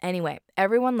 So anyway,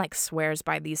 everyone like swears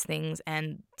by these things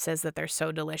and says that they're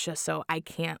so delicious. So I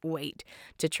can't wait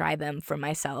to try them for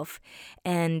myself.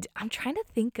 And I'm trying to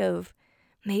think of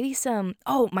maybe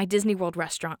my Disney World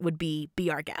restaurant would be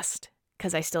our guest,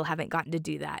 because I still haven't gotten to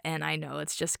do that. And I know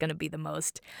it's just going to be the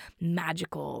most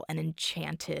magical and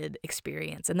enchanted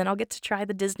experience. And then I'll get to try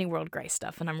the Disney World Grey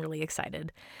stuff, and I'm really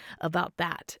excited about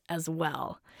that as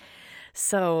well.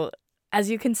 So,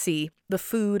 as you can see, the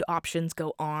food options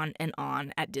go on and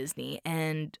on at Disney.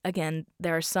 And again,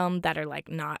 there are some that are like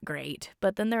not great,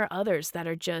 but then there are others that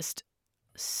are just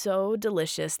so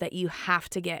delicious that you have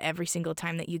to get every single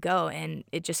time that you go. And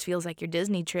it just feels like your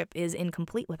Disney trip is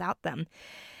incomplete without them.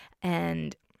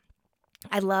 And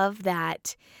I love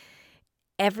that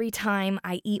every time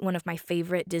I eat one of my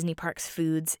favorite Disney Parks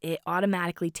foods, it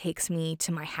automatically takes me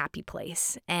to my happy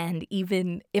place. And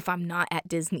even if I'm not at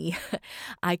Disney,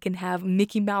 I can have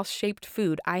Mickey Mouse shaped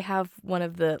food. I have one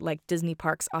of the like Disney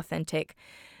Parks authentic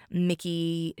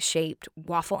Mickey shaped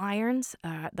waffle irons.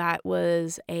 That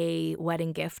was a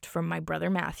wedding gift from my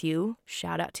brother Matthew.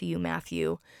 Shout out to you,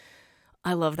 Matthew.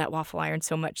 I love that waffle iron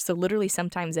so much. So literally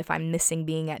sometimes if I'm missing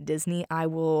being at Disney, I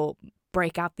will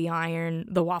break out the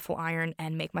waffle iron,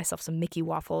 and make myself some Mickey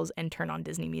waffles and turn on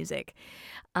Disney music.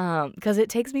 Because it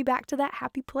takes me back to that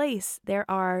happy place. There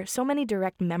are so many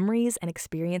direct memories and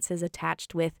experiences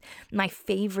attached with my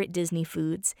favorite Disney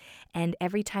foods. And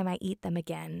every time I eat them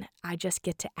again, I just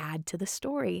get to add to the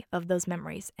story of those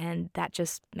memories. And that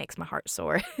just makes my heart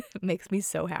soar. It makes me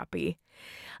so happy.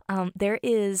 There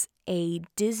is a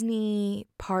Disney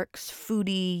Parks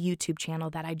foodie YouTube channel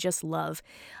that I just love.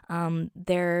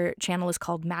 Their channel is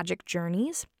called Magic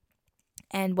Journeys,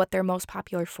 and what they're most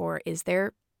popular for is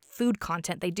their food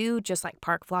content. They do just like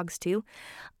park vlogs too,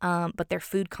 but their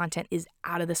food content is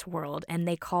out of this world, and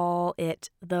they call it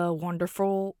the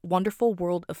wonderful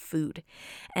world of food.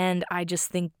 And I just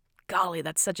think, golly,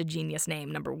 that's such a genius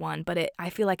name, number one, but I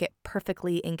feel like it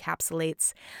perfectly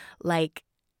encapsulates like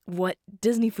what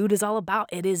Disney food is all about.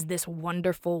 It is this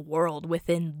wonderful world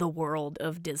within the world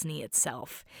of Disney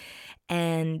itself.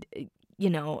 And,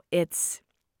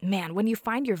 when you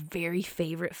find your very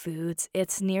favorite foods,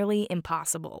 it's nearly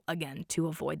impossible, again, to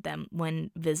avoid them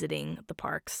when visiting the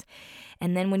parks.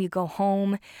 And then when you go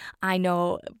home, I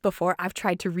know before I've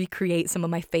tried to recreate some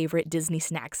of my favorite Disney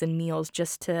snacks and meals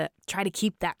just to try to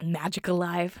keep that magic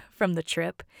alive from the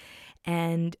trip.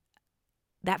 And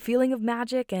that feeling of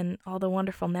magic and all the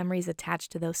wonderful memories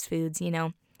attached to those foods,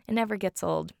 it never gets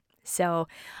old. So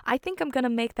I think I'm going to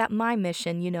make that my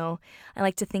mission. I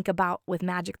like to think about with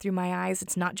magic through my eyes.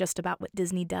 It's not just about what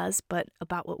Disney does, but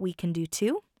about what we can do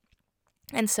too.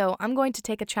 And so I'm going to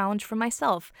take a challenge for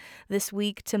myself this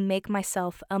week to make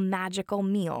myself a magical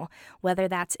meal, whether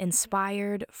that's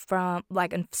inspired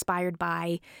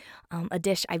by a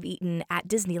dish I've eaten at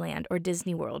Disneyland or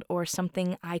Disney World, or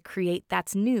something I create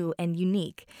that's new and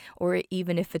unique, or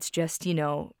even if it's just,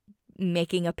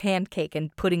 making a pancake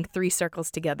and putting 3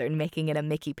 circles together and making it a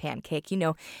Mickey pancake,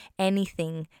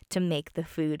 anything to make the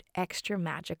food extra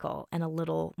magical and a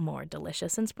little more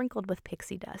delicious and sprinkled with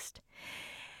pixie dust.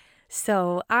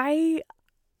 So I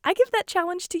give that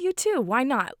challenge to you too. Why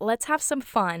not? Let's have some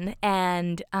fun.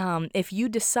 And if you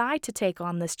decide to take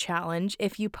on this challenge,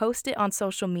 if you post it on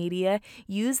social media,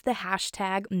 use the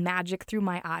hashtag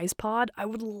 #MagicThroughMyEyesPod. I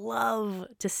would love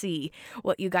to see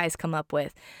what you guys come up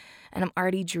with. And I'm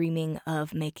already dreaming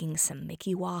of making some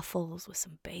Mickey waffles with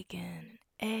some bacon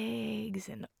and eggs.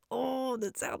 And oh,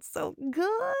 that sounds so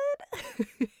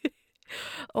good.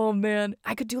 Oh man,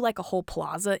 I could do like a whole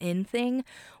Plaza Inn thing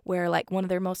where like one of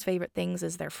their most favorite things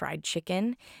is their fried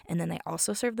chicken, and then they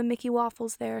also serve the Mickey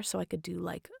waffles there, so I could do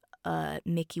like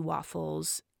Mickey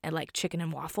waffles and like chicken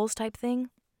and waffles type thing.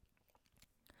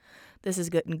 This is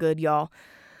getting good, y'all.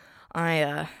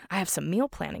 I have some meal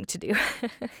planning to do.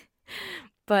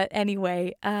 But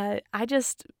anyway, I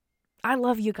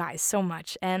love you guys so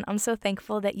much, and I'm so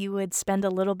thankful that you would spend a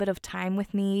little bit of time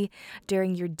with me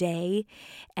during your day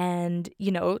and,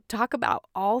 talk about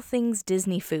all things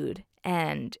Disney food.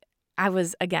 And I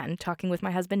was, again, talking with my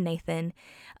husband, Nathan.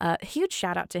 Huge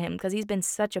shout out to him because he's been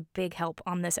such a big help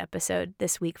on this episode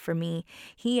this week for me.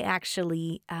 He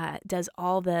actually does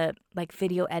all the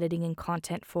video editing and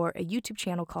content for a YouTube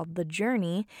channel called The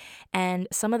Journey. And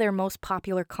some of their most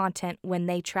popular content when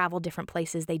they travel different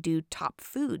places, they do top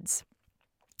foods.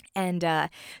 And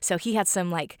so he had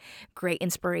some great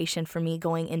inspiration for me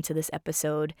going into this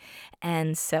episode.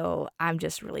 And so I'm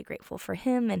just really grateful for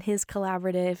him and his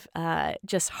collaborative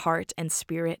just heart and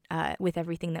spirit with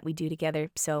everything that we do together.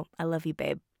 So I love you,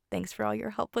 babe. Thanks for all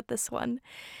your help with this one.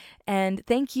 And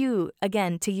thank you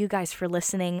again to you guys for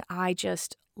listening. I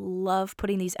just love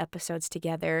putting these episodes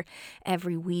together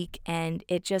every week, and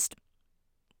it just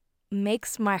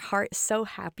makes my heart so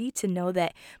happy to know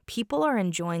that people are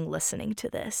enjoying listening to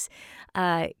this.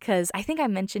 Because I think I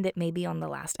mentioned it maybe on the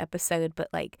last episode, but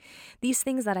these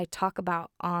things that I talk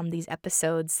about on these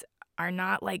episodes are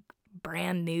not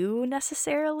brand new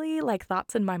necessarily,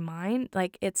 thoughts in my mind.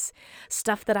 It's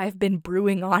stuff that I've been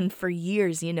brewing on for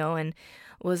years, and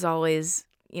was always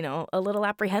a little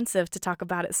apprehensive to talk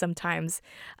about it sometimes.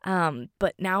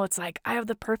 But now it's I have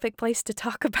the perfect place to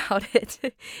talk about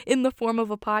it in the form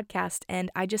of a podcast.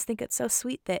 And I just think it's so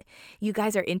sweet that you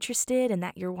guys are interested and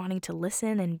that you're wanting to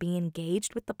listen and be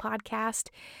engaged with the podcast.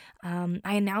 I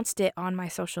announced it on my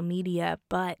social media,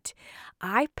 but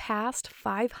I passed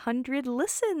 500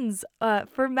 listens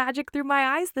for Magic Through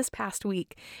My Eyes this past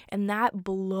week. And that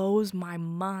blows my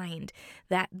mind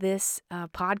that this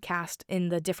podcast in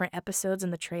the different episodes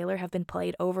and the trailer have been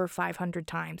played over 500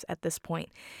 times at this point.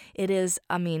 It is,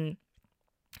 I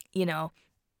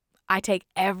take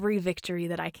every victory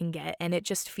that I can get, and it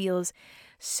just feels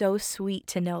so sweet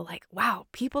to know wow,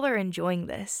 people are enjoying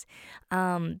this.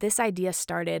 This idea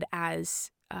started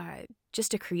as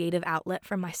just a creative outlet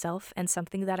for myself and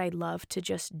something that I love to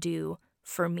just do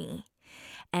for me.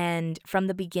 And from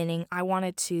the beginning, I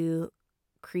wanted to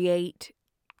create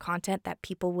content that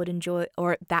people would enjoy,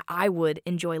 or that I would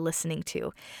enjoy listening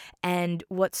to. And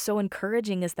what's so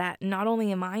encouraging is that not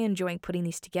only am I enjoying putting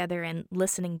these together and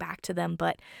listening back to them,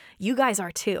 but you guys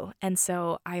are too. And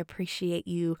so I appreciate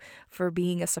you for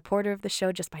being a supporter of the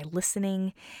show just by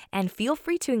listening. And feel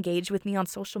free to engage with me on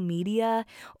social media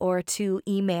or to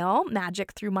email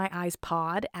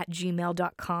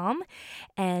magicthroughmyeyespod@gmail.com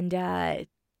and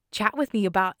chat with me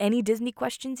about any Disney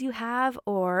questions you have,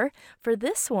 or for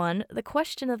this one, the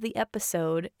question of the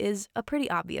episode is a pretty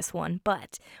obvious one,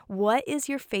 but what is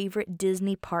your favorite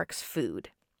Disney parks food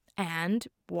and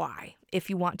why, if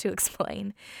you want to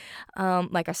explain?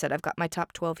 Like I said, I've got my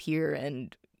top 12 here,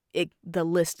 and the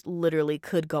list literally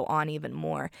could go on even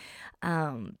more.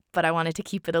 But I wanted to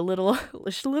keep it a little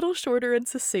shorter and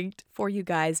succinct for you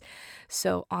guys.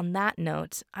 So on that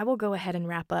note, I will go ahead and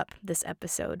wrap up this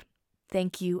episode.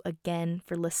 Thank you again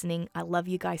for listening. I love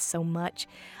you guys so much.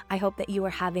 I hope that you are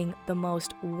having the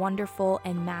most wonderful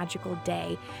and magical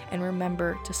day. And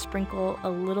remember to sprinkle a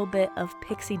little bit of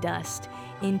pixie dust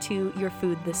into your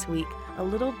food this week. A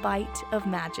little bite of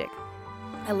magic.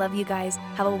 I love you guys.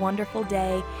 Have a wonderful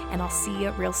day, and I'll see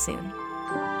you real soon.